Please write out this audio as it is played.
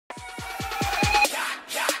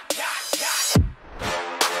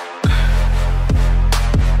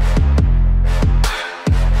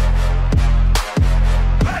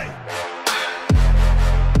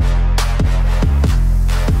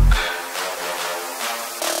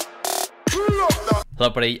Hello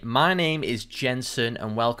everybody, my name is Jensen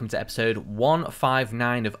and welcome to episode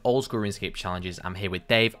 159 of Oldschool Runescape Challenges. I'm here with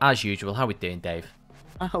Dave as usual. How are we doing, Dave?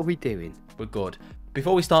 How are we doing? We're good.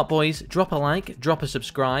 Before we start, boys, drop a like, drop a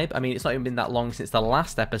subscribe. I mean, it's not even been that long since the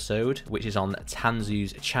last episode, which is on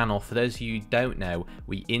Tanzoo's channel. For those of you who don't know,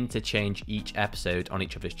 we interchange each episode on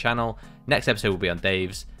each other's channel. Next episode will be on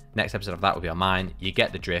Dave's. Next episode of that will be on mine. You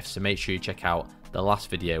get the drift, so make sure you check out the last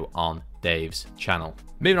video on Dave's channel.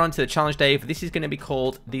 Moving on to the challenge, Dave. This is going to be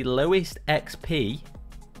called the lowest XP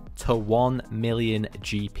to 1 million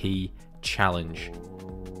GP challenge.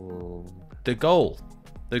 The goal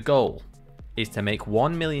is to make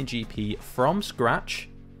 1 million GP from scratch,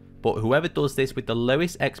 but whoever does this with the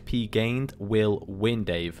lowest XP gained will win,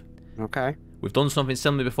 Dave. Okay. We've done something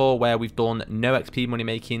similar before where we've done no XP money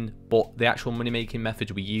making, but the actual money making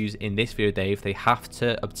methods we use in this video, Dave, they have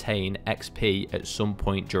to obtain XP at some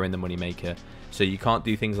point during the money maker. So you can't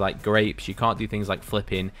do things like grapes, you can't do things like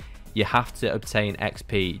flipping. You have to obtain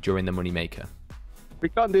XP during the money maker. We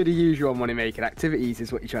can't do the usual money making activities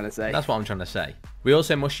is what you're trying to say. That's what I'm trying to say. We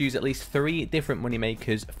also must use at least 3 different money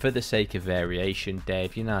makers for the sake of variation,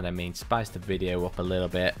 Dave. You know what I mean? Spice the video up a little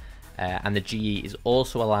bit. And the GE is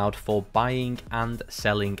also allowed for buying and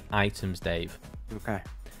selling items, Dave. Okay.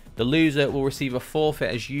 The loser will receive a forfeit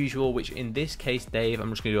as usual, which in this case, Dave, I'm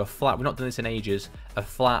just going to do a flat, we've not done this in ages, a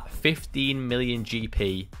flat 15 million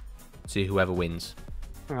GP to whoever wins.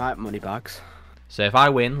 Alright, money bags. So if I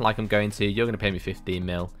win, like I'm going to, you're going to pay me 15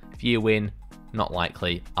 mil. If you win, not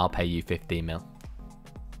likely, I'll pay you 15 mil.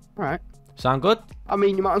 Alright. Sound good? I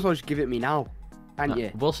mean, you might as well just give it me now. And yeah.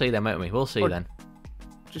 We'll see then, won't we? We'll see then.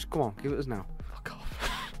 Just come on, give it us now. Fuck off.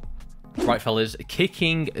 Right, fellas,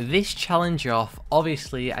 kicking this challenge off,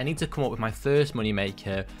 obviously, I need to come up with my first money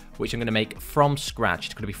maker, which I'm going to make from scratch.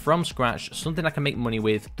 It's going to be from scratch, something I can make money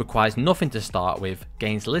with, requires nothing to start with,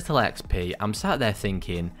 gains little XP. I'm sat there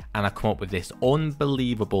thinking, and I come up with this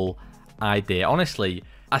unbelievable idea. Honestly,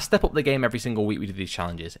 I step up the game every single week we do these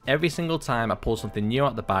challenges. Every single time I pull something new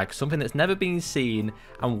out the bag, something that's never been seen,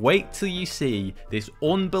 and wait till you see this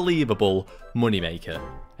unbelievable moneymaker.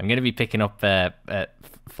 I'm going to be picking up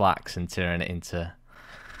flax and turning it into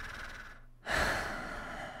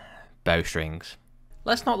bowstrings.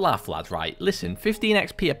 Let's not laugh, lads, right? Listen, 15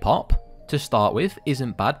 XP a pop to start with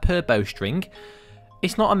isn't bad per bowstring.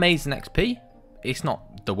 It's not amazing XP. It's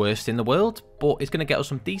not the worst in the world, but it's going to get us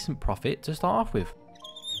some decent profit to start off with.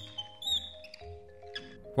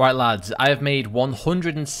 Right, lads, I have made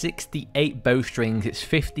 168 bowstrings. It's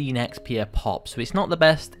 15 XP a pop, so it's not the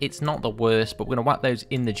best, it's not the worst, but we're going to whack those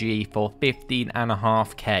in the G for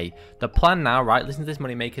 15.5k. The plan now, right, listen to this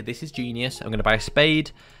moneymaker, this is genius. I'm going to buy a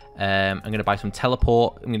spade, I'm going to buy some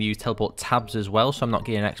teleport, I'm going to use teleport tabs as well, so I'm not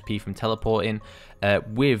getting XP from teleporting,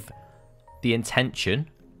 with the intention,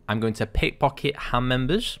 I'm going to pickpocket ham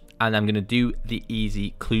members, and I'm going to do the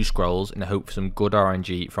easy clue scrolls in the hope for some good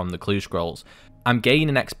RNG from the clue scrolls. I'm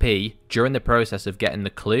gaining XP during the process of getting the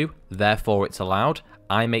clue, therefore it's allowed.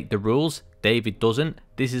 I make the rules, David doesn't.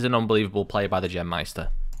 This is an unbelievable play by the Genmeister.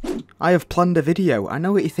 I have planned a video. I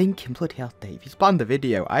know what you're thinking. Bloody hell, Dave. He's planned a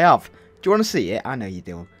video. I have. Do you want to see it? I know you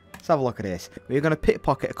do. Let's have a look at this. We're going to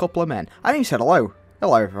pickpocket a couple of men. I think you said hello.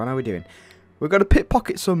 Hello, everyone. How are we doing? We're going to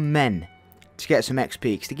pickpocket some men to get some XP,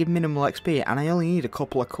 because they give minimal XP, and I only need a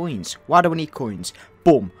couple of coins. Why do I need coins?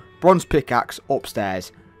 Boom. Bronze pickaxe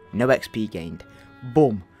upstairs. No XP gained.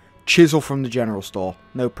 Boom. Chisel from the general store.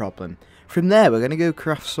 No problem. From there, we're going to go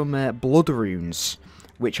craft some blood runes,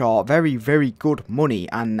 which are very, very good money.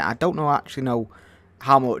 And I don't actually know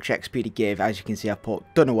how much XP to give. As you can see,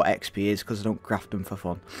 don't know what XP is because I don't craft them for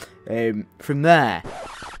fun. From there...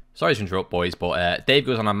 Sorry to interrupt, boys, but Dave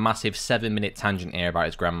goes on a massive 7-minute tangent here about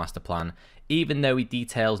his Grandmaster plan, even though he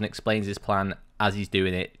details and explains his plan as he's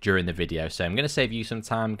doing it during the video. So I'm going to save you some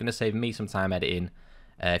time. I'm going to save me some time editing.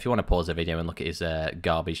 If you want to pause the video and look at his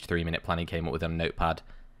garbage 3-minute plan he came up with on a notepad,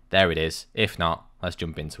 there it is. If not, let's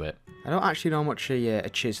jump into it. I don't actually know how much a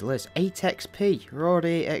chisel is. 8 XP. We're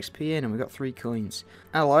already 8 XP in and we've got 3 coins.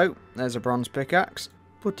 Hello, there's a bronze pickaxe.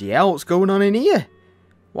 Bloody hell, what's going on in here?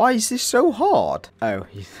 Why is this so hard? Oh,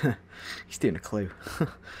 he's doing a clue.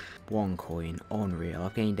 1 coin. Unreal.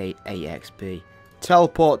 I've gained 8 XP.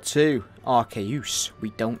 Teleport 2. Arceus.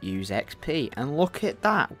 We don't use XP. And look at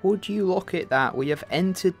that. Would you look at that? We have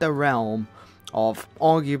entered the realm of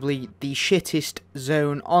arguably the shittest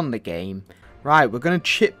zone on the game. Right, we're going to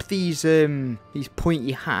chip these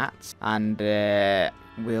pointy hats. And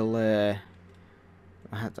we'll...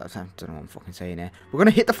 I don't know what I'm fucking saying here. We're going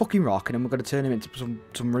to hit the fucking rock and then we're going to turn them into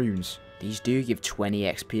some runes. These do give 20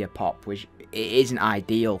 XP a pop, which it isn't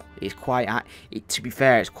ideal. It's quite... to be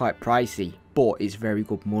fair, it's quite pricey. But it's very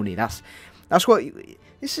good money. That's That's what...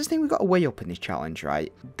 This is the thing we've got to weigh up in this challenge,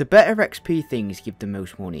 right? The better XP things give the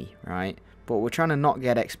most money, right? But we're trying to not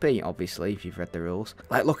get XP, obviously, if you've read the rules.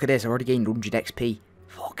 Like, look at this. I already gained 100 XP.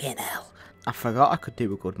 Fucking hell. I forgot I could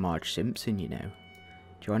do a good Marge Simpson, you know.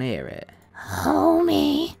 Do you want to hear it?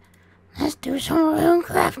 Homie, let's do some rune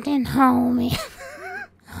crafting, homie.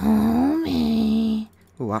 Homie.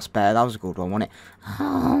 Oh, that's better. That was a good one, wasn't it?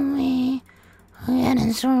 Homie, we're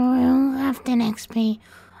getting some rune crafting XP.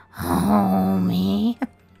 Homie.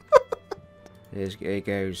 Here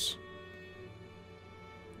goes.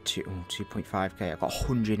 2.5k. I've got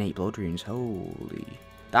 108 blood runes. Holy.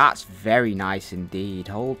 That's very nice indeed.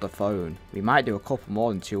 Hold the phone. We might do a couple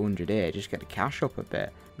more than 200 here. Just get the cash up a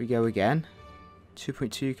bit. We go again.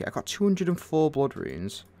 2.2k. I got 204 blood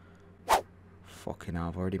runes. Fucking hell,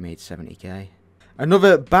 I've already made 70k.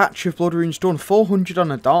 Another batch of blood runes done. 400 on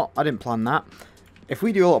the dot. I didn't plan that. If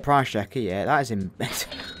we do a little price checker, yeah, that is in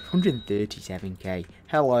 137k.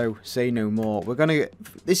 Hello, say no more. We're gonna.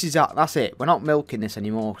 That's it. We're not milking this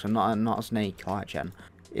anymore because I'm not a snake like Jen.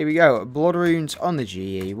 Here we go. Blood runes on the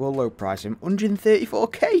GE. We'll low price him.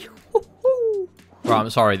 134k. Right, I'm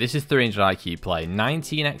sorry. This is 300 IQ play.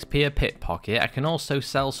 19 XP a pit pocket. I can also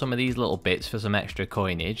sell some of these little bits for some extra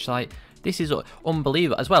coinage. Like, this is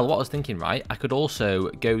unbelievable. As well, what I was thinking, right? I could also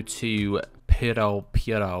go to Puro.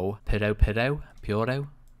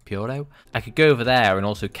 I could go over there and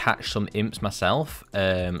also catch some imps myself.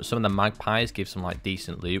 Some of the magpies give some like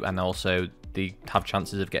decent loot, and also they have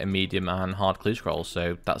chances of getting medium and hard clue scrolls.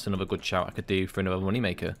 So that's another good shout I could do for another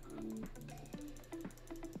moneymaker.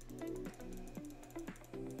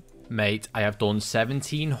 Mate, I have done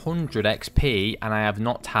 1700 XP and I have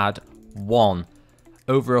not had one.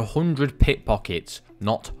 Over 100 pit pockets,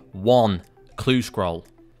 not one clue scroll.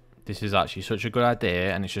 This is actually such a good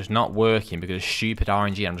idea, and it's just not working because of stupid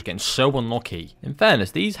RNG. I'm just getting so unlucky. In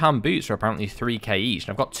fairness, these ham boots are apparently 3k each,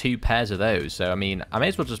 and I've got 2 pairs of those. So, I mean, I may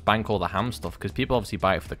as well just bank all the ham stuff because people obviously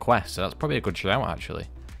buy it for the quest. So that's probably a good shout, actually.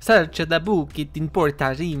 Search the book, it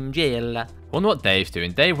importa rimgel. Wonder what Dave's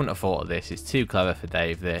doing. Dave wouldn't have thought of this. It's too clever for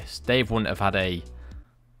Dave, this. Dave wouldn't have had a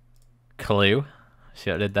clue.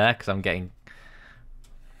 See what I did there? Because I'm getting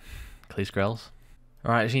clue scrolls.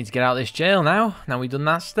 Alright, I just need to get out of this jail now. Now we've done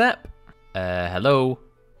that step. Hello,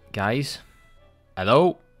 guys.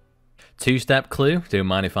 Hello. 2-step clue. Don't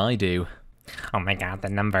mind if I do. Oh my god, the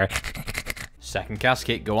number. Second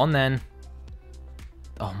casket. Go on then.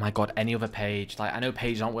 Oh my god, any other page. Like, I know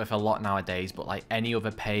pages aren't worth a lot nowadays, but like any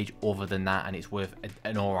other page other than that, and it's worth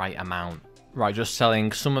an alright amount. Right, just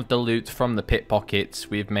selling some of the loot from the pit pockets.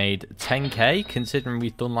 We've made 10k, considering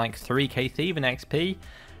we've done like 3k thieving XP.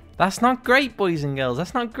 That's not great, boys and girls.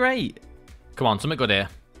 That's not great. Come on, something good here.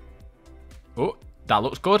 Oh, that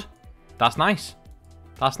looks good. That's nice.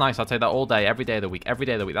 That's nice. I'll take that all day, every day of the week. Every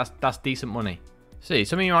day of the week. That's decent money. See,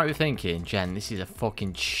 some of you might be thinking, Jen, this is a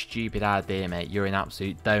fucking stupid idea, mate. You're an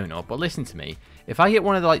absolute donut. But listen to me. If I get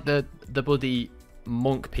one of the bloody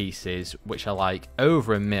monk pieces, which are like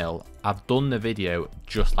over $1 mil, I've done the video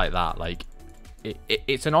just like that. Like,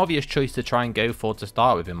 it's an obvious choice to try and go for to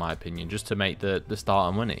start with, in my opinion, just to make the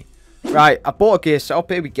starter money. Right, I bought a gear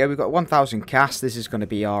setup. Here we go. We've got 1,000 cash. This is going to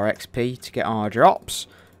be our XP to get our drops.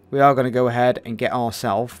 We are going to go ahead and get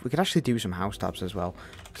ourselves. We could actually do some house tabs as well,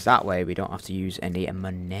 because that way we don't have to use any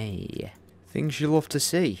money. Things you love to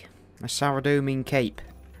see. A sourdough mean cape.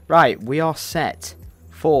 Right, we are set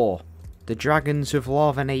for the Dragons of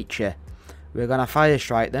Lava Nature. We're going to fire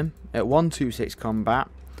strike them at 126 combat.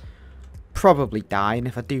 Probably die, and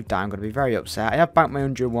if I do die, I'm going to be very upset. I have banked my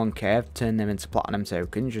 101k. I've turned them into platinum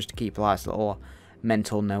tokens just to keep a nice little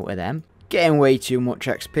mental note of them. Getting way too much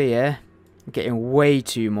XP here. Getting way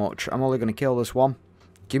too much. I'm only going to kill this one.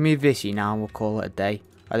 Give me a Visi now and we'll call it a day.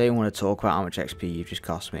 I don't want to talk about how much XP you've just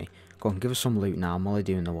cost me. Go on, give us some loot now. I'm only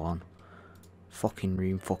doing the one. Fucking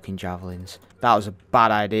room, fucking javelins. That was a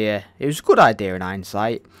bad idea. It was a good idea in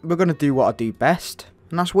hindsight. We're going to do what I do best,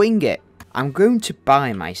 and that's wing it. I'm going to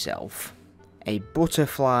buy myself a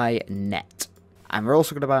butterfly net. And we're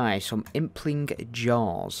also going to buy some impling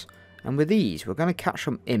jars. And with these, we're going to catch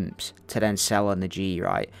some imps to then sell on the G,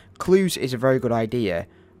 right? Clues is a very good idea,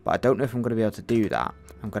 but I don't know if I'm going to be able to do that.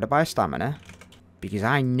 I'm going to buy stamina, because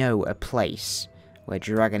I know a place where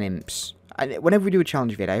dragon imps... Whenever we do a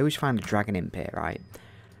challenge video, I always find a dragon imp here, right?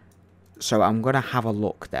 So I'm going to have a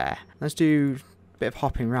look there. Let's do a bit of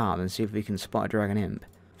hopping around and see if we can spot a dragon imp.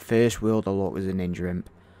 First world of luck was a ninja imp.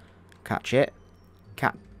 Catch it.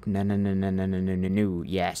 No.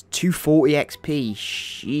 Yes, 240 XP.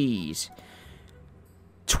 Jeez.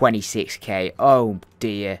 26k. Oh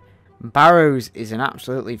dear. Barrows is an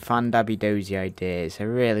absolutely fan-dabby-dozy idea. It's a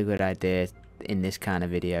really good idea in this kind of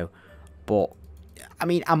video. But I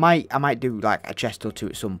mean, I might do like a chest or two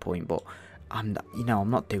at some point, but I'm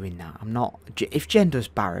not doing that. I'm not. If Jen does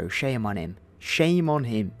Barrow, shame on him. Shame on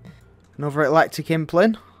him. Another eclectic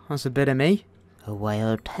implin. That's a bit of me. A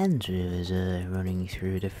wild Tanzoo is running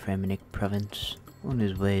through the Fremenic province on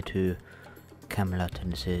his way to Camelot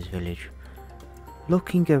and his village,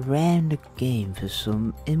 looking around the game for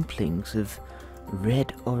some implings of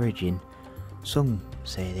red origin. Some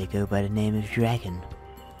say they go by the name of Dragon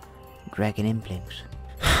implings.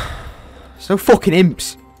 There's no fucking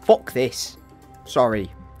imps. Fuck this.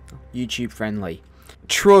 Sorry. YouTube friendly.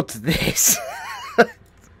 Trud this.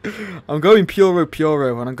 I'm going Puro,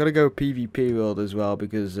 and I'm going to go PvP world as well,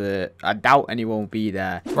 because I doubt anyone will be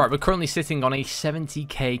there. Right, we're currently sitting on a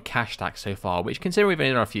 70k cash stack so far, which, considering we've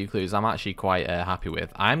only done a few clues, I'm actually quite happy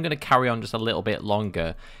with. I'm going to carry on just a little bit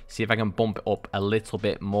longer, see if I can bump it up a little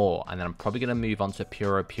bit more, and then I'm probably going to move on to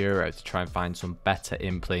Puro to try and find some better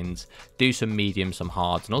implings, do some medium, some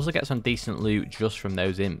hards, and also get some decent loot just from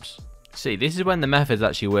those imps. See, this is when the method's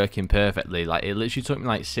actually working perfectly. Like, it literally took me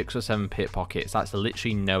like 6 or 7 pickpockets. That's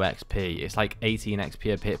literally no XP. It's like 18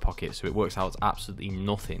 XP a pickpocket, so it works out as absolutely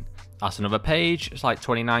nothing. That's another page. It's like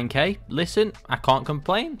 29k. Listen, I can't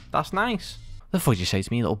complain. That's nice. The fuck did you say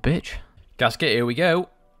to me, little bitch? Gasket, here we go.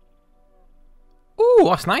 Ooh,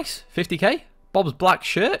 that's nice. 50k. Bob's black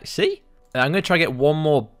shirt, see? I'm going to try to get one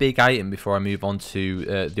more big item before I move on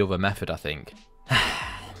to the other method, I think.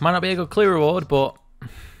 Might not be a good clue reward, but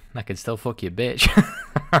I can still fuck you, bitch.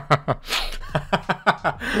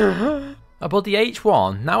 Above the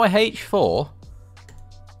H1, now a H4.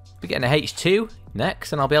 We're getting a H2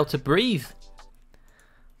 next, and I'll be able to breathe.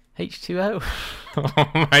 H2O.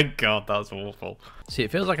 Oh my god, that's awful. See,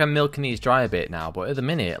 it feels like I'm milking these dry a bit now, but at the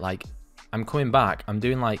minute, like, I'm coming back, I'm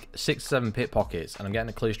doing like 6 or 7 pickpockets, and I'm getting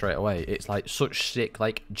a clue straight away. It's like such sick,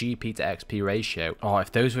 like, GP to XP ratio. Oh,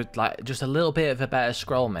 if those were like just a little bit of a better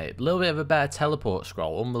scroll, mate. A little bit of a better teleport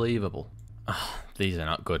scroll. Unbelievable. Oh, these are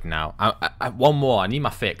not good now. One more. I need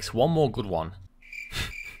my fix. One more good one.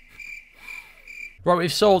 Right,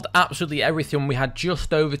 we've sold absolutely everything. We had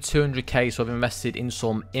just over 200k, so I've invested in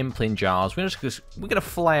some impling jars. We're gonna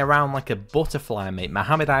fly around like a butterfly, mate.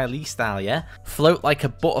 Muhammad Ali style, yeah? Float like a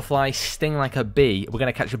butterfly, sting like a bee. We're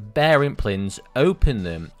gonna catch bare implings, open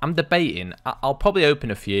them. I'm debating. I'll probably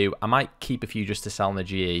open a few. I might keep a few just to sell on the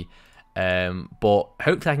GE. But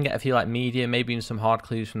hopefully I can get a few like medium, maybe even some hard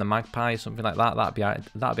clues from the magpie, something like that.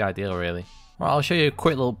 That'd be ideal, really. Right, I'll show you a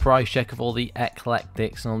quick little price check of all the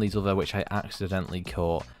eclectics and all these other which I accidentally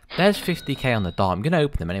caught. There's 50k on the dot. I'm going to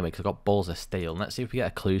open them anyway because I've got balls of steel. Let's see if we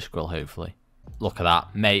get a clue scroll, hopefully. Look at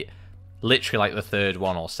that, mate. Literally like the third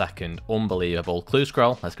one or second. Unbelievable. Clue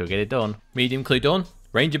scroll. Let's go get it done. Medium clue done.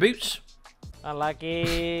 Ranger boots.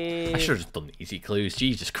 Unlucky. I should have just done easy clues.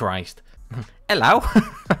 Jesus Christ. Hello.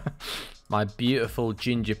 My beautiful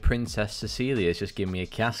ginger princess Cecilia's just given me a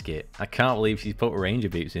casket. I can't believe she's put ranger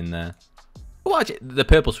boots in there. Oh, actually, the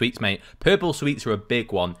purple sweets, mate. Purple sweets are a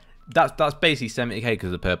big one. That's basically 70k because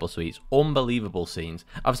of the purple sweets. Unbelievable scenes.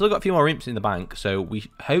 I've still got a few more imps in the bank, so we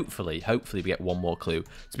hopefully we get one more clue.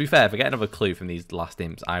 To be fair, if I get another clue from these last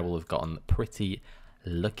imps, I will have gotten pretty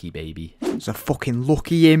lucky, baby. It's a fucking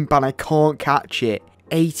lucky imp and I can't catch it.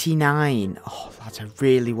 89. Oh, lads, I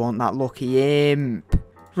really want that lucky imp.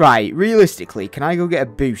 Right, realistically, can I go get a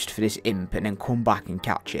boost for this imp and then come back and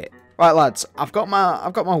catch it? Right, lads, I've got my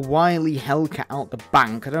wily Hellcat out the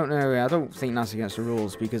bank. I don't know, I don't think that's against the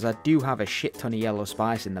rules because I do have a shit ton of yellow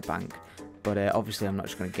spice in the bank. But obviously I'm not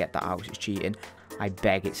just going to get that out, it's cheating. I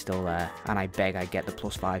beg it's still there, and I beg I get the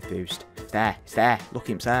 +5 boost. It's there, look,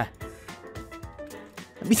 imp's there.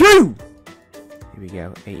 Let me through! Here we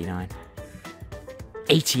go, 89.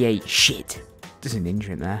 88, shit. There's a ninja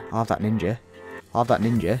in there, I'll have that ninja.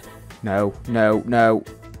 No.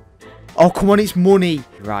 Oh, come on, it's money.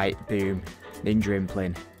 Right, boom. Ninja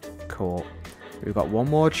impling. Caught. We've got one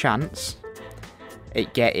more chance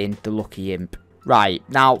at getting the lucky imp. Right,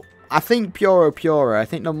 now, I think Puro, I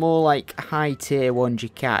think they're more like high tier ones you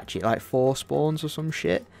catch. It like 4 spawns or some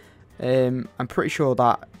shit. I'm pretty sure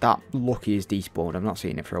that lucky is despawned. I've not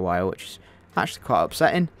seen it for a while, which is actually quite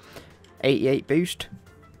upsetting. 88 boost.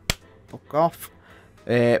 Fuck off.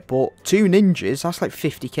 But 2 ninjas, that's like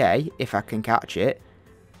 50k if I can catch it.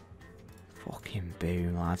 Fucking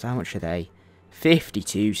boom, lads. How much are they?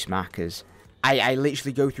 52 smackers. I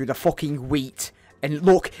literally go through the fucking wheat. And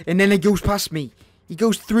look, and then he goes past me. He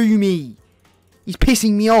goes through me. He's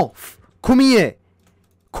pissing me off. Come here.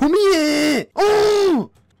 Come here. Oh!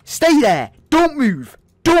 Stay there. Don't move.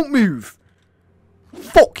 Don't move.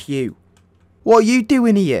 Fuck you. What are you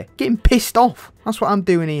doing here? Getting pissed off. That's what I'm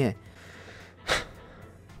doing here.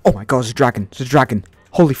 Oh my god, it's a dragon. It's a dragon.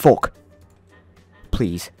 Holy fuck.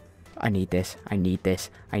 please. I need this. I need this.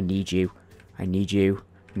 I need you. I need you.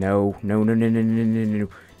 No. No, no, no, no, no, no, no.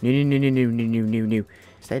 No, no, no, no, no, no, no, no, no.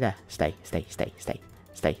 Stay there. Stay, stay, stay, stay.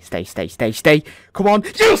 Stay, stay, stay, stay, stay. Come on.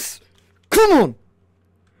 Yes! Come on!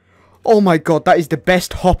 Oh my god, that is the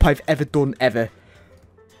best hop I've ever done, ever.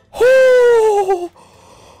 Oh!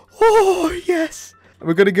 Oh, yes!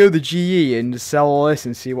 We're going to go to the GE and sell all this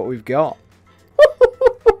and see what we've got.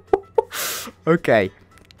 Okay.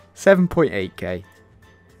 7.8k.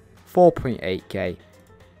 4.8k.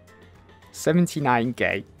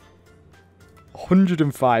 79k.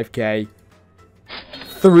 105k.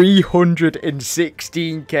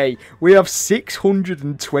 316k. We have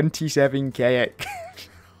 627k.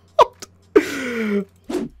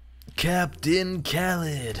 Captain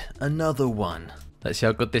Khaled, another one. Let's see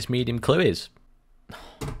how good this medium clue is.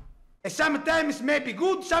 Sometimes may be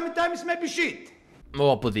good, sometimes may be shit.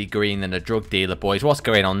 More bloody green than a drug dealer, boys. What's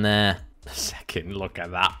going on there? Second look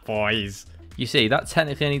at that, boys. You see, that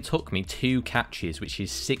technically only took me 2 catches, which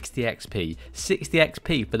is 60 XP. 60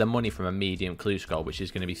 XP for the money from a medium clue scroll, which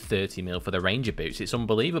is going to be 30 mil for the ranger boots. It's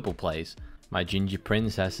unbelievable, plays. My ginger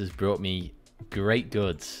princess has brought me great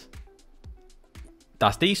goods.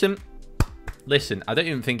 That's decent. Listen, I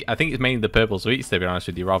think it's mainly the purple sweets, to be honest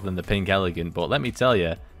with you, rather than the pink elegant. But let me tell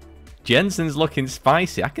you, Jensen's looking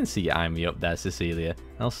spicy. I can see you eyeing me up there, Cecilia.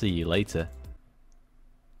 I'll see you later.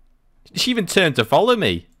 She even turned to follow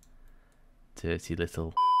me. Dirty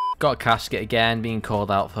little. Got a casket again, being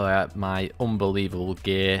called out for my unbelievable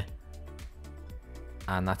gear.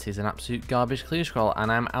 And that is an absolute garbage clue scroll.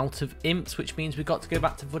 And I'm out of imps, which means we've got to go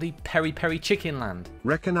back to bloody Peri Peri Chicken Land.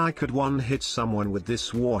 Reckon I could one-hit someone with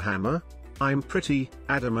this warhammer? I'm pretty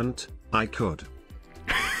adamant I could.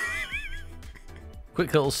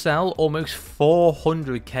 Quick little sell, almost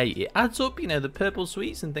 400k. It adds up, you know, the purple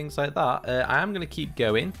sweets and things like that. I am going to keep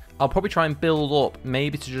going. I'll probably try and build up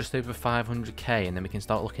maybe to just over 500k, and then we can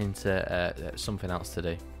start looking into something else to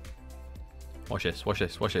do. Watch this, watch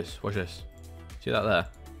this, watch this, watch this. See that there?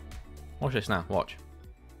 Watch this now, watch.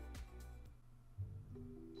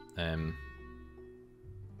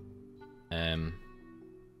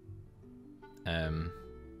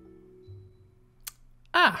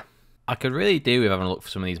 I could really do with having a look for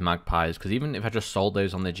some of these magpies, because even if I just sold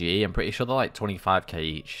those on the GE, I'm pretty sure they're like 25k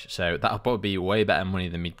each. So that'll probably be way better money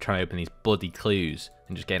than me trying to open these bloody clues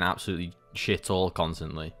and just getting absolutely shit all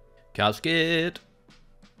constantly. Cascade!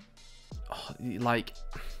 Oh, like,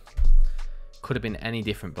 could have been any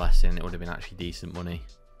different blessing. It would have been actually decent money.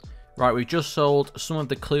 Right, we've just sold some of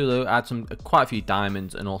the clue though, had quite a few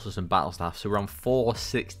diamonds and also some battle staff, so we're on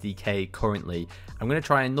 460k currently. I'm going to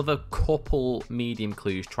try another couple medium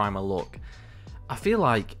clues, try my luck. I feel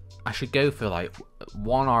like I should go for like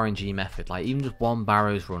one RNG method, like even just 1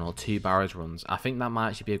 Barrows run or 2 Barrows runs. I think that might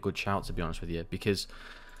actually be a good shout, to be honest with you, because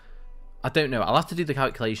I don't know, I'll have to do the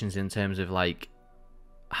calculations in terms of like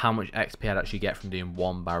how much XP I'd actually get from doing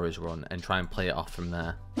 1 Barrows run and try and play it off from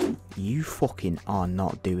there. You fucking are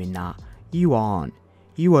not doing that. You aren't.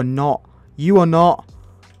 You are not. You are not.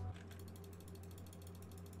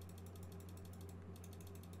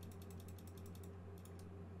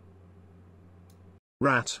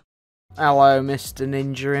 Rat. Hello, Mr.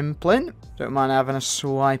 Ninja Implant. Don't mind having a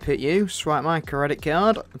swipe at you. Swipe my credit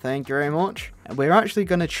card. Thank you very much. We're actually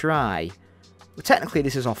going to try. Well, technically,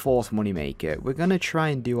 this is our 4th moneymaker. We're going to try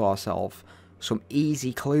and do ourselves some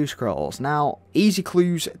easy clue scrolls. Now, easy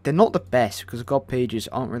clues, they're not the best because god pages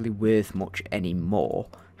aren't really worth much anymore.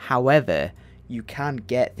 However, you can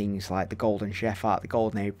get things like the golden chef art, the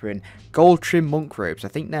golden apron, gold trim monk robes. I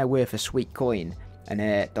think they're worth a sweet coin. And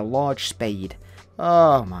the large spade.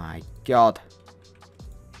 Oh my god.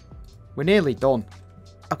 We're nearly done.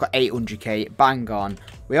 I've got 800k, bang on.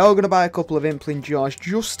 We are going to buy a couple of implant jars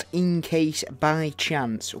just in case by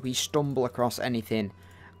chance we stumble across anything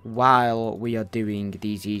while we are doing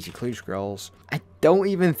these easy clue scrolls. I don't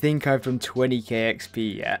even think I've done 20k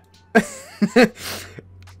XP yet.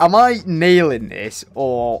 Am I nailing this?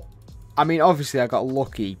 Or, I mean, obviously I got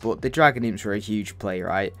lucky, but the Dragon Imps were a huge play,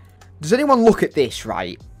 right? Does anyone look at this,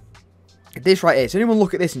 right? This right here, does anyone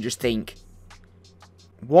look at this and just think,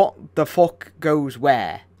 what the fuck goes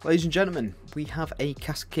where? Ladies and gentlemen, we have a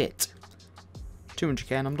casket.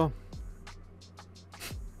 200k and I'm done.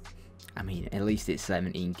 I mean, at least it's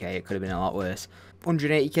 17k. It could have been a lot worse.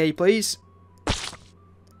 180k, please.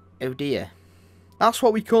 Oh dear. That's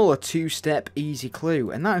what we call a 2-step easy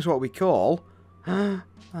clue. And that is what we call... Oh,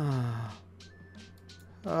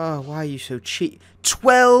 why are you so cheap?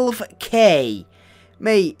 12k!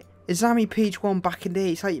 Mate, Azami page 1 back in the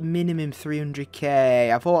day, it's like minimum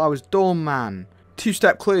 300k. I thought I was done, man.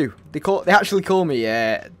 2-step clue. They actually call me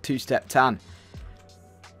 2-step tan.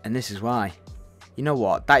 And this is why. You know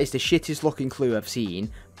what? That is the shittest looking clue I've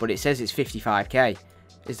seen, but it says it's 55k.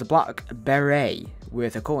 Is the black beret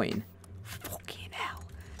worth a coin? Fucking hell.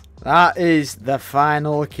 That is the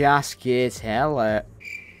final casket. Hello.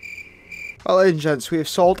 Well, ladies and gents, we have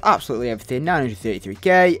sold absolutely everything.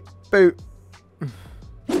 933k. Boot.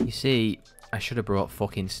 You see, I should have brought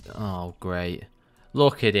fucking... Oh, great.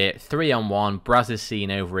 Look at it. 3-on-1. Braz is seen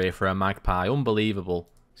over here for a magpie. Unbelievable.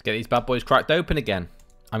 Let's get these bad boys cracked open again.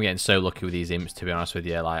 I'm getting so lucky with these imps, to be honest with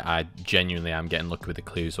you. Like, I genuinely am getting lucky with the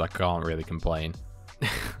clues, so I can't really complain.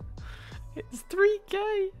 It's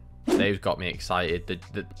 3k. They've got me excited.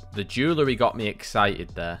 The jewellery got me excited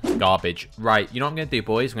there. Garbage. Right, you know what I'm going to do,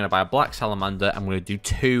 boys? I'm going to buy a black salamander. I'm going to do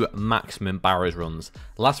 2 maximum barrows runs.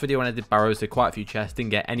 Last video when I did barrows, did quite a few chests,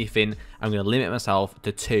 didn't get anything. I'm going to limit myself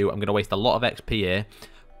to 2. I'm going to waste a lot of XP here,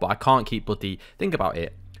 but I can't keep bloody... Think about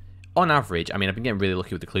it. On average, I mean, I've been getting really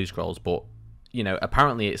lucky with the clue scrolls, but, you know,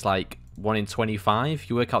 apparently it's like 1 in 25.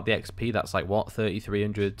 You work out the XP, that's like, what,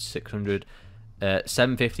 3,300, 600,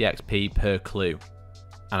 750 XP per clue.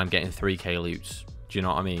 And I'm getting 3k loots. Do you know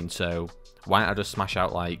what I mean? So why don't I just smash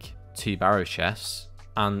out like 2 barrow chests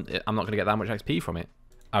and I'm not going to get that much XP from it.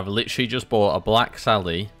 I've literally just bought a black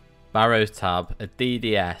Sally, barrows tab, a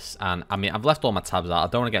DDS, and I mean, I've left all my tabs out. I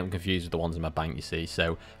don't want to get them confused with the ones in my bank, you see.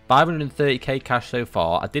 So 530k cash so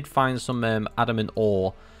far. I did find some adamant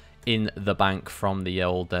ore in the bank from the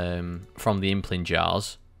old, from the impling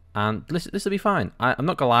jars. And this will be fine. I'm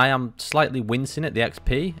not going to lie, I'm slightly wincing at the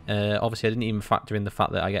XP. Obviously, I didn't even factor in the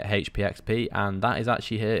fact that I get HP XP, and that is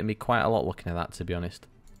actually hurting me quite a lot looking at that, to be honest.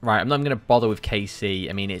 Right, I'm not going to bother with KC.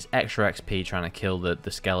 I mean, it's extra XP trying to kill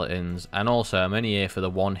the skeletons. And also, I'm only here for the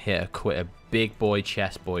one-hitter quitter big boy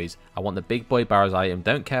chest, boys. I want the big boy barrows item.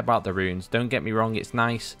 Don't care about the runes. Don't get me wrong, it's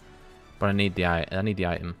nice. But I need the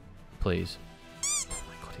item, please.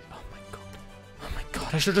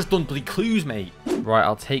 I should have just done bloody clues, mate. Right,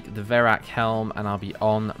 I'll take the Verak helm and I'll be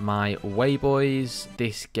on my way, boys.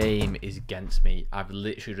 This game is against me. I've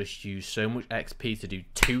literally just used so much XP to do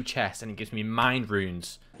 2 chests and it gives me mind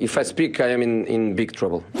runes. If I speak, I am in big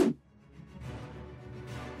trouble.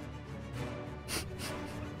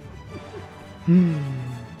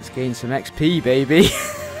 Let's gain some XP, baby.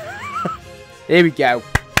 Here we go.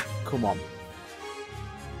 Come on.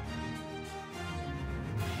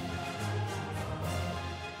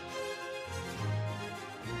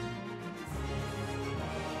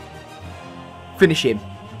 Finish him.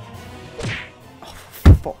 Oh,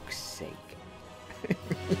 for fuck's sake.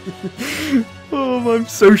 Oh, I'm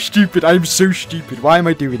so stupid. I'm so stupid. Why am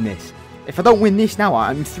I doing this? If I don't win this now,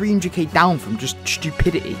 I'm 300k down from just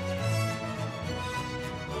stupidity.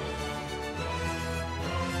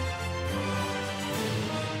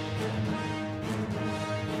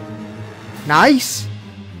 Nice.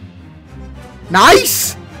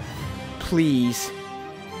 Nice. Please.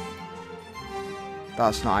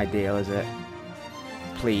 That's not ideal, is it?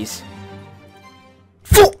 Please.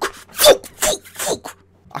 Fuck! Fuck! Fuck! Fuck!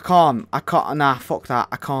 I can't. Nah, fuck that.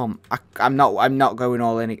 I can't. I'm not going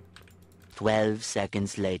all in. 12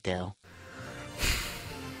 seconds later.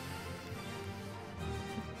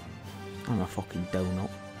 I'm a fucking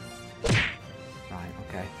donut. Right,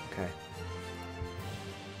 okay.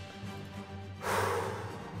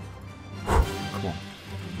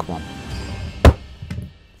 Come on.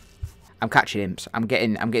 I'm catching imps. I'm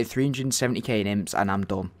getting 370k in imps and I'm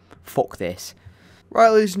done. Fuck this. Right,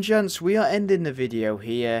 ladies and gents, we are ending the video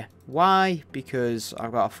here. Why? Because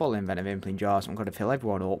I've got a full invent of impling jars. I'm going to fill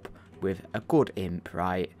everyone up with a good imp,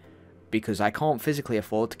 right? Because I can't physically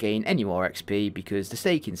afford to gain any more XP because the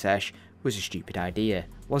staking sesh was a stupid idea.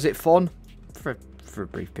 Was it fun? For a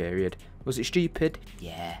brief period. Was it stupid?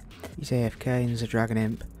 Yeah. He's AFK and there's a dragon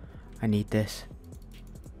imp. I need this.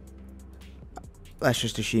 Let's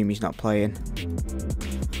just assume he's not playing.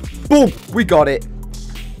 Boom! We got it.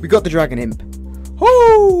 We got the dragon imp.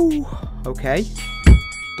 Woo! Okay.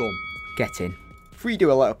 Done. Get in. If we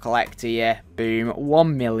do a little collector here, boom,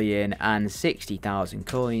 1,060,000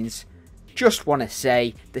 coins. Just want to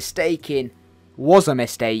say, the staking was a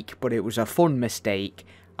mistake, but it was a fun mistake.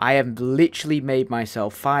 I have literally made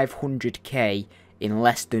myself 500k in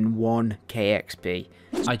less than 1k XP.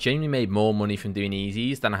 I genuinely made more money from doing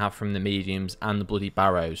easies than I have from the mediums and the bloody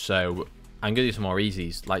barrows, so I'm going to do some more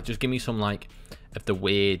easies. Like, just give me some, like, of the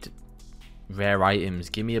weird, rare items.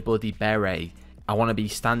 Give me a bloody beret. I want to be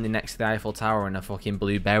standing next to the Eiffel Tower in a fucking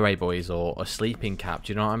blue beret, boys, or a sleeping cap.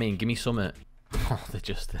 Do you know what I mean? Give me something. Oh, they're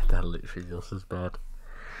literally just as bad.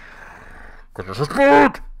 They're just as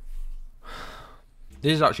bad!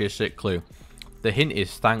 This is actually a sick clue. The hint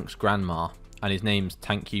is thanks, Grandma. And his name's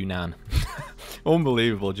Thank You Nan.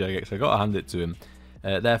 Unbelievable, JX. I gotta hand it to him.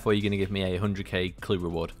 Therefore, you're going to give me a 100k clue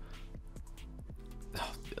reward.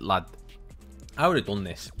 Oh, lad, I would have done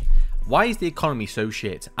this. Why is the economy so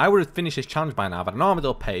shit? I would have finished this challenge by now. I've had an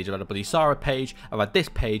Armadillo page, I've had a bloody Sarah page, I've had this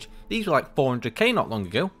page. These were like 400k not long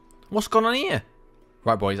ago. What's going on here?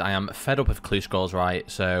 Right, boys, I am fed up of clue scrolls, right?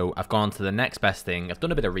 So I've gone on to the next best thing. I've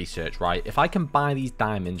done a bit of research, right? If I can buy these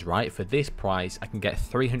diamonds, right, for this price, I can get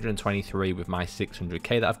 323 with my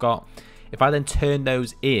 600k that I've got. If I then turn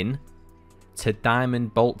those in to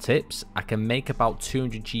diamond bolt tips, I can make about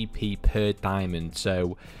 200 GP per diamond.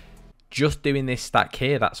 So just doing this stack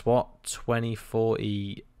here, that's what, 20,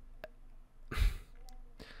 40...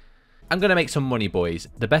 I'm going to make some money, boys.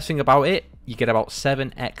 The best thing about it, you get about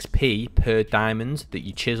 7 XP per diamond that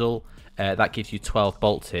you chisel. That gives you 12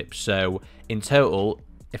 bolt tips. So in total,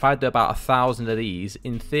 if I do about 1,000 of these,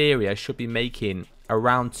 in theory, I should be making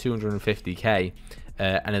around 250k.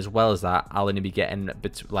 And as well as that, I'll only be getting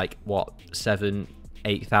like, what, 8,000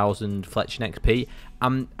 fletching XP.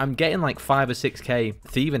 I'm getting like 5 or 6k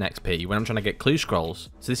thieving XP when I'm trying to get clue scrolls.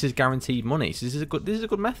 So this is guaranteed money. So this is a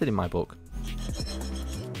good method in my book.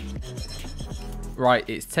 Right,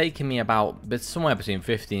 it's taken me about somewhere between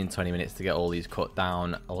 15 and 20 minutes to get all these cut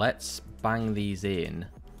down. Let's bang these in.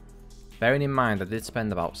 Bearing in mind, I did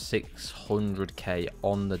spend about 600k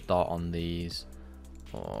on the dot on these.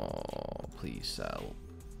 Oh, please sell.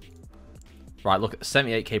 Right, look,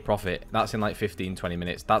 78k profit. That's in like 15, 20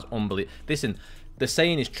 minutes. That's unbelievable. Listen, the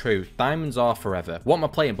saying is true. Diamonds are forever. What am I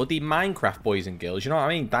playing? Bloody Minecraft, boys and girls. You know what I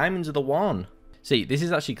mean? Diamonds are the one. See, this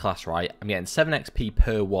is actually class, right? I'm getting 7 XP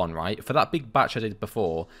per one, right? For that big batch I did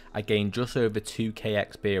before, I gained just over 2k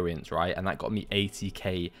experience, right? And that got me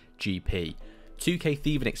 80k GP. 2k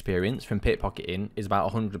thieving experience from pickpocketing is about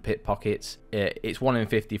 100 pickpockets. It's 1 in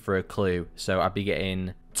 50 for a clue, so I'd be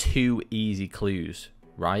getting 2 easy clues,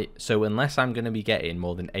 right? So unless I'm going to be getting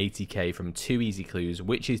more than 80k from 2 easy clues,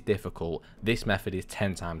 which is difficult, this method is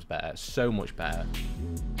 10 times better. So much better.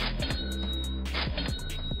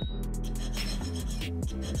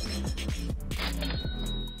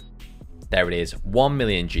 There it is, 1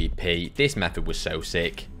 million GP. This method was so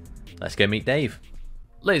sick. Let's go meet Dave.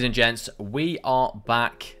 Ladies and gents, we are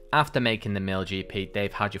back after making the mil GP.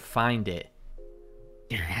 Dave, how'd you find it?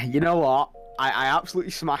 You know what? I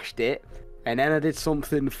absolutely smashed it. And then I did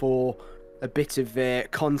something for a bit of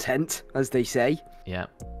content, as they say. Yeah.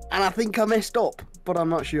 And I think I messed up, but I'm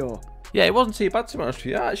not sure. Yeah, it wasn't too bad, to be honest with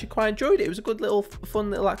you. I actually quite enjoyed it. It was a good little, fun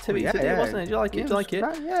little activity to do, wasn't it? Did you like it? Did you like it?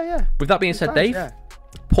 Yeah. With that being said, Dave,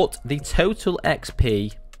 put the total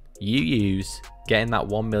XP you use getting that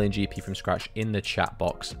 1 million GP from scratch in the chat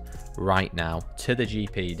box right now to the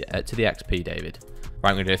GP, to the XP, David. Right,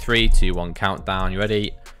 I'm going to do a 3, 2, 1 countdown. You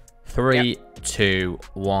ready? 3, 2,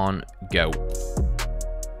 1, go.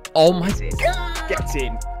 Oh my God!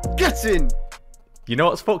 Get in! You know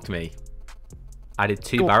what's fucked me? I did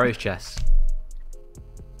 2 barrows chests.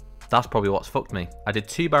 That's probably what's fucked me. I did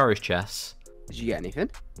 2 barrows chests. Did you get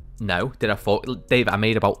anything? No. Did I fuck? Dave, I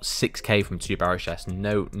made about 6k from 2 barrows chests.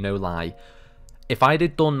 No lie. If I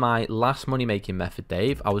had done my last money making method,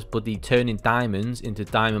 Dave, I was bloody turning diamonds into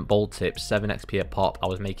diamond bolt tips, 7 XP a pop. I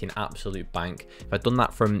was making absolute bank. If I'd done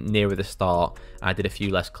that from nearer the start, and I did a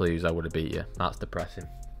few less clues, I would have beat you. That's depressing.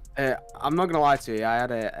 I'm not gonna lie to you. I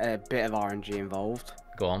had a bit of RNG involved.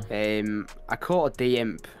 Go on. I caught a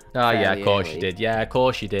D-imp. Oh yeah, of course you did. Yeah, of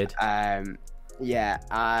course you did. Yeah.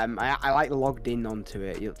 I like logged in onto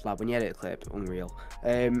it. Like when you edit a clip, unreal.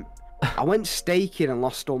 I went staking and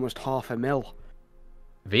lost almost $500,000.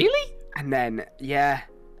 Really? And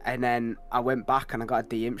then I went back and I got a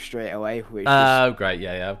D-imp straight away. Which oh great,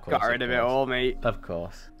 yeah, of course. Got rid of it all, mate. Of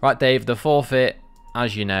course. Right, Dave. The forfeit,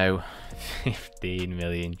 as you know, 15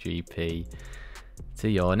 million GP to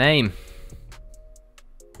your name.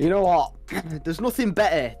 You know what? There's nothing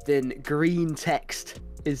better than green text,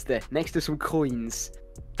 is there? Next to some coins.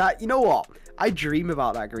 That, you know what? I dream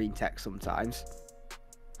about that green text sometimes.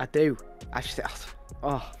 I do. I just,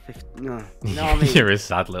 oh, 50, no. You know what I mean? You're a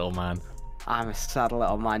sad little man. I'm a sad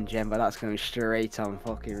little man, Jen, but that's going straight on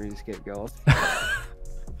fucking RuneScape gold.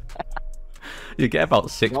 You get about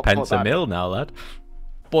 6 pence a mil now, lad.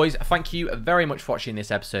 Boys, thank you very much for watching this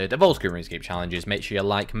episode of Oldschool Runescape Challenges. Make sure you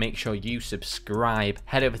like, make sure you subscribe.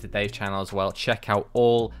 Head over to Dave's channel as well. Check out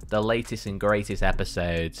all the latest and greatest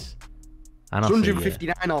episodes. And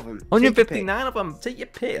 159 of them. 159 of them. Take your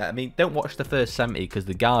pick. I mean, don't watch the first 70 because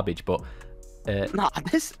they're garbage, but... nah,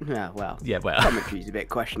 this... Yeah, well... Yeah, well... Commentary's a bit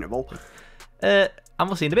questionable. And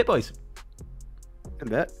we'll see you in a bit, boys. In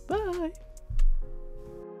a bit. Bye.